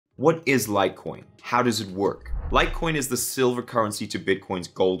What is Litecoin? How does it work? Litecoin is the silver currency to Bitcoin's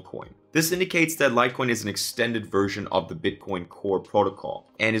gold coin. This indicates that Litecoin is an extended version of the Bitcoin core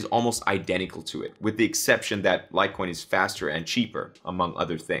protocol and is almost identical to it, with the exception that Litecoin is faster and cheaper, among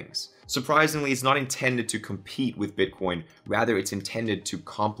other things. Surprisingly, it's not intended to compete with Bitcoin, rather it's intended to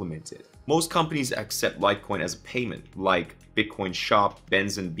complement it. Most companies accept Litecoin as a payment, like Bitcoin Shop,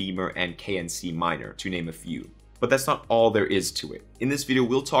 Benson Beamer, and KNC Miner, to name a few. But that's not all there is to it. In this video,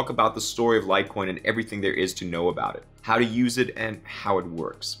 we'll talk about the story of Litecoin and everything there is to know about it, how to use it, and how it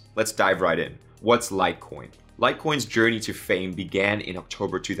works. Let's dive right in. What's Litecoin? Litecoin's journey to fame began in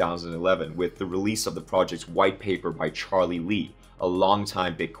October 2011 with the release of the project's white paper by Charlie Lee, a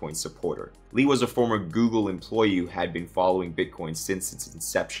longtime Bitcoin supporter. Lee was a former Google employee who had been following Bitcoin since its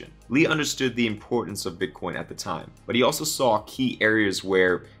inception. Lee understood the importance of Bitcoin at the time, but he also saw key areas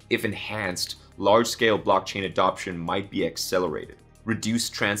where, if enhanced, large-scale blockchain adoption might be accelerated.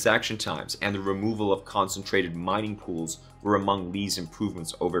 Reduced transaction times and the removal of concentrated mining pools were among Lee's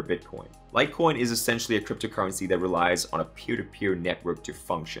improvements over Bitcoin. Litecoin is essentially a cryptocurrency that relies on a peer-to-peer network to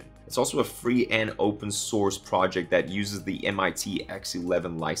function. It's also a free and open source project that uses the MIT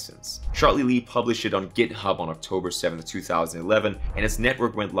X11 license. Charlie Lee published it on GitHub on October 7, 2011, and its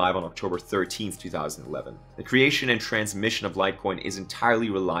network went live on October 13, 2011. The creation and transmission of Litecoin is entirely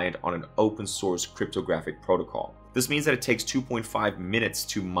reliant on an open source cryptographic protocol. This means that it takes 2.5 minutes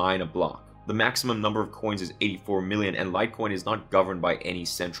to mine a block. The maximum number of coins is 84 million, and Litecoin is not governed by any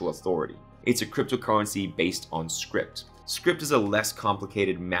central authority. It's a cryptocurrency based on Scrypt. Scrypt is a less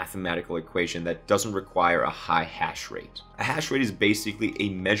complicated mathematical equation that doesn't require a high hash rate. A hash rate is basically a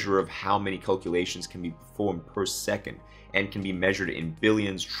measure of how many calculations can be performed per second and can be measured in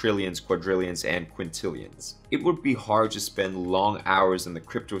billions, trillions, quadrillions, and quintillions. It would be hard to spend long hours in the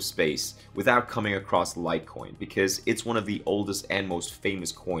crypto space without coming across Litecoin because it's one of the oldest and most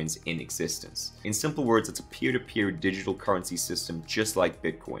famous coins in existence. In simple words, it's a peer-to-peer digital currency system just like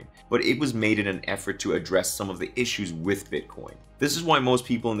Bitcoin, but it was made in an effort to address some of the issues with Bitcoin. This is why most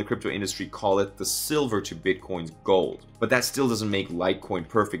people in the crypto industry call it the silver to Bitcoin's gold. But that still doesn't make Litecoin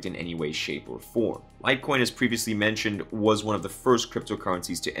perfect in any way, shape, or form. Litecoin, as previously mentioned, was one of the first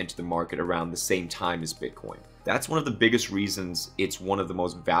cryptocurrencies to enter the market around the same time as Bitcoin. That's one of the biggest reasons it's one of the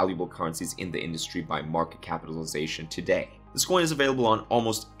most valuable currencies in the industry by market capitalization today. This coin is available on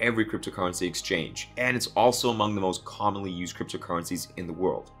almost every cryptocurrency exchange, and it's also among the most commonly used cryptocurrencies in the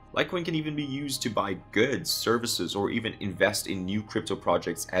world. Litecoin can even be used to buy goods, services, or even invest in new crypto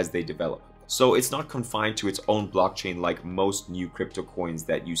projects as they develop. So it's not confined to its own blockchain like most new crypto coins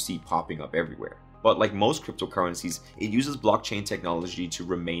that you see popping up everywhere. But like most cryptocurrencies, it uses blockchain technology to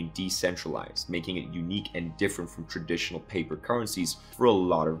remain decentralized, making it unique and different from traditional paper currencies for a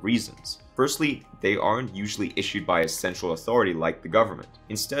lot of reasons. Firstly, they aren't usually issued by a central authority like the government.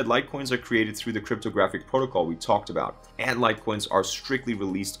 Instead, Litecoins are created through the cryptographic protocol we talked about, and Litecoins are strictly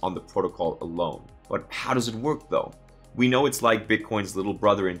released on the protocol alone. But how does it work though? We know it's like Bitcoin's little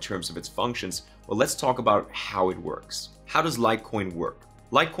brother in terms of its functions, but let's talk about how it works. How does Litecoin work?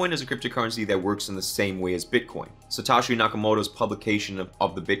 Litecoin is a cryptocurrency that works in the same way as Bitcoin. Satoshi Nakamoto's publication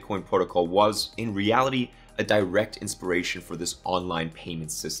of the Bitcoin protocol was, in reality, a direct inspiration for this online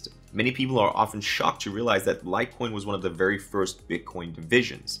payment system. Many people are often shocked to realize that Litecoin was one of the very first Bitcoin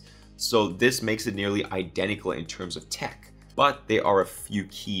divisions, so this makes it nearly identical in terms of tech. But there are a few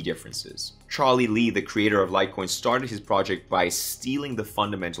key differences. Charlie Lee, the creator of Litecoin, started his project by stealing the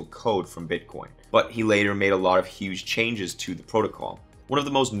fundamental code from Bitcoin, but he later made a lot of huge changes to the protocol. One of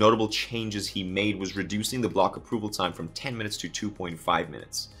the most notable changes he made was reducing the block approval time from 10 minutes to 2.5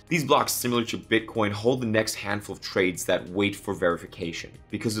 minutes. These blocks, similar to Bitcoin, hold the next handful of trades that wait for verification.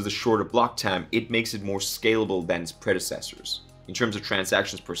 Because of the shorter block time, it makes it more scalable than its predecessors. In terms of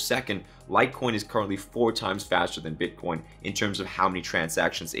transactions per second, Litecoin is currently 4 times faster than Bitcoin in terms of how many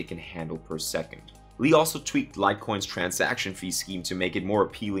transactions it can handle per second. Lee also tweaked Litecoin's transaction fee scheme to make it more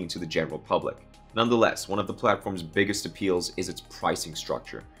appealing to the general public. Nonetheless, one of the platform's biggest appeals is its pricing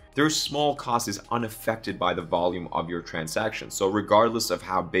structure. Their small cost is unaffected by the volume of your transactions, so regardless of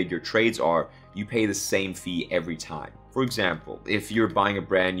how big your trades are, you pay the same fee every time. For example, if you're buying a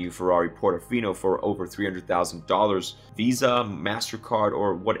brand new Ferrari Portofino for over $300,000, Visa, MasterCard,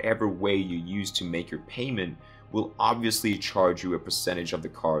 or whatever way you use to make your payment will obviously charge you a percentage of the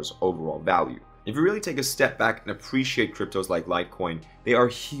car's overall value. If you really take a step back and appreciate cryptos like Litecoin, they are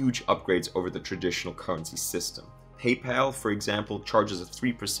huge upgrades over the traditional currency system. PayPal, for example, charges a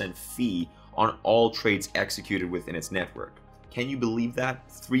 3% fee on all trades executed within its network. Can you believe that?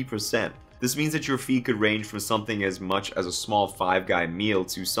 3%. This means that your fee could range from something as much as a small Five-Guy meal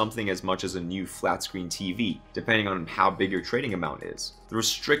to something as much as a new flat-screen TV, depending on how big your trading amount is. The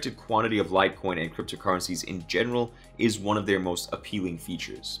restricted quantity of Litecoin and cryptocurrencies in general is one of their most appealing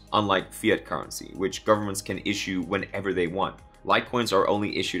features, unlike fiat currency, which governments can issue whenever they want. Litecoins are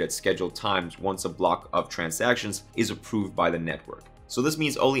only issued at scheduled times once a block of transactions is approved by the network. So this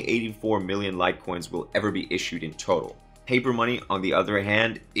means only 84 million Litecoins will ever be issued in total. Paper money, on the other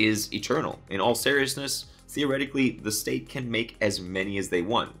hand, is eternal. In all seriousness, theoretically, the state can make as many as they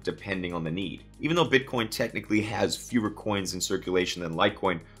want, depending on the need. Even though Bitcoin technically has fewer coins in circulation than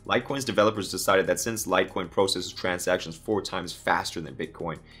Litecoin, Litecoin's developers decided that since Litecoin processes transactions 4 times faster than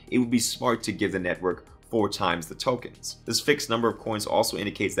Bitcoin, it would be smart to give the network 4 times the tokens. This fixed number of coins also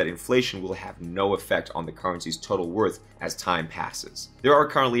indicates that inflation will have no effect on the currency's total worth as time passes. There are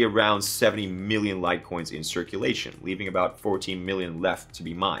currently around 70 million Litecoins in circulation, leaving about 14 million left to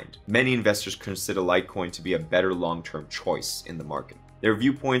be mined. Many investors consider Litecoin to be a better long-term choice in the market. Their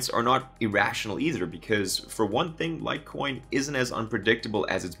viewpoints are not irrational either because, for one thing, Litecoin isn't as unpredictable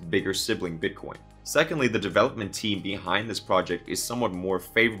as its bigger sibling Bitcoin. Secondly, the development team behind this project is somewhat more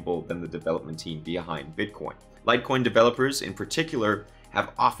favorable than the development team behind Bitcoin. Litecoin developers, in particular,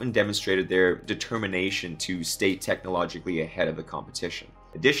 have often demonstrated their determination to stay technologically ahead of the competition.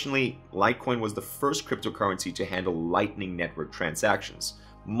 Additionally, Litecoin was the first cryptocurrency to handle Lightning Network transactions,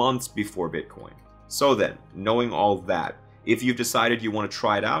 months before Bitcoin. So then, knowing all that, if you've decided you want to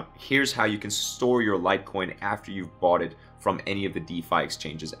try it out, here's how you can store your Litecoin after you've bought it from any of the DeFi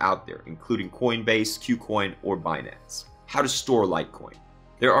exchanges out there, including Coinbase, KuCoin, or Binance. How to store Litecoin.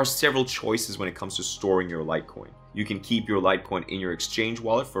 There are several choices when it comes to storing your Litecoin. You can keep your Litecoin in your exchange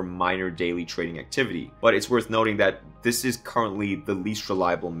wallet for minor daily trading activity, but it's worth noting that this is currently the least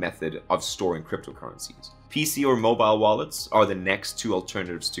reliable method of storing cryptocurrencies. PC or mobile wallets are the next 2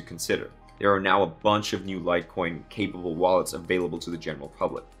 alternatives to consider. There are now a bunch of new Litecoin-capable wallets available to the general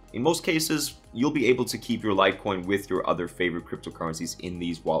public. In most cases, you'll be able to keep your Litecoin with your other favorite cryptocurrencies in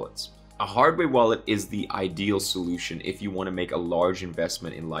these wallets. A hardware wallet is the ideal solution if you want to make a large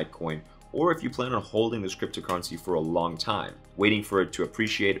investment in Litecoin, or if you plan on holding this cryptocurrency for a long time, waiting for it to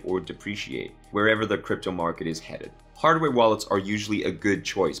appreciate or depreciate, wherever the crypto market is headed. Hardware wallets are usually a good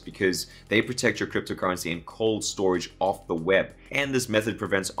choice because they protect your cryptocurrency in cold storage off the web, and this method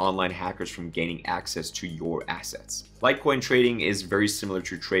prevents online hackers from gaining access to your assets. Litecoin trading is very similar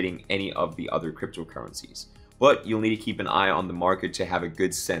to trading any of the other cryptocurrencies, but you'll need to keep an eye on the market to have a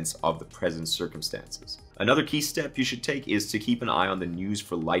good sense of the present circumstances. Another key step you should take is to keep an eye on the news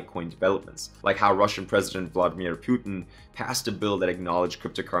for Litecoin developments, like how Russian President Vladimir Putin passed a bill that acknowledged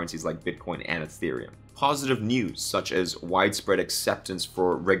cryptocurrencies like Bitcoin and Ethereum. Positive news, such as widespread acceptance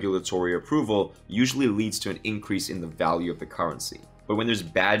for regulatory approval, usually leads to an increase in the value of the currency. But when there's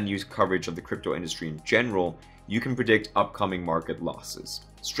bad news coverage of the crypto industry in general, you can predict upcoming market losses.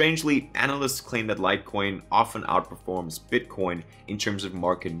 Strangely, analysts claim that Litecoin often outperforms Bitcoin in terms of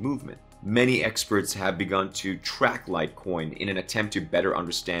market movement. Many experts have begun to track Litecoin in an attempt to better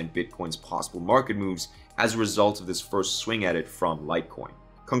understand Bitcoin's possible market moves as a result of this first swing at it from Litecoin.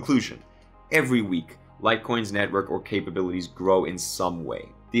 Conclusion: every week, Litecoin's network or capabilities grow in some way.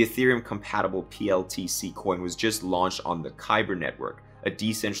 The Ethereum-compatible PLTC coin was just launched on the Kyber network, a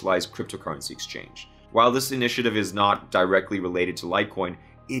decentralized cryptocurrency exchange. While this initiative is not directly related to Litecoin,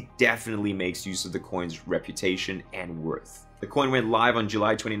 it definitely makes use of the coin's reputation and worth. The coin went live on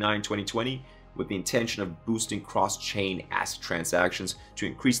July 29, 2020, with the intention of boosting cross-chain asset transactions to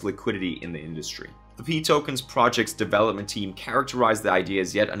increase liquidity in the industry. The P-Tokens project's development team characterized the idea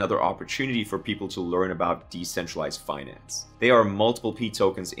as yet another opportunity for people to learn about decentralized finance. There are multiple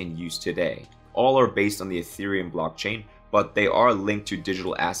P-Tokens in use today. All are based on the Ethereum blockchain, but they are linked to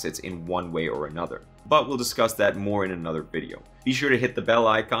digital assets in one way or another. But we'll discuss that more in another video. Be sure to hit the bell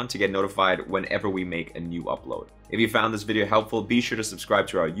icon to get notified whenever we make a new upload. If you found this video helpful, be sure to subscribe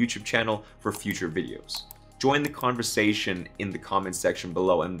to our YouTube channel for future videos. Join the conversation in the comments section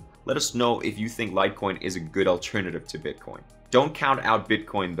below and let us know if you think Litecoin is a good alternative to Bitcoin. Don't count out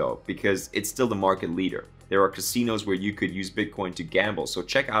Bitcoin though, because it's still the market leader. There are casinos where you could use Bitcoin to gamble, so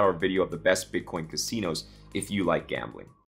check out our video of the best Bitcoin casinos if you like gambling.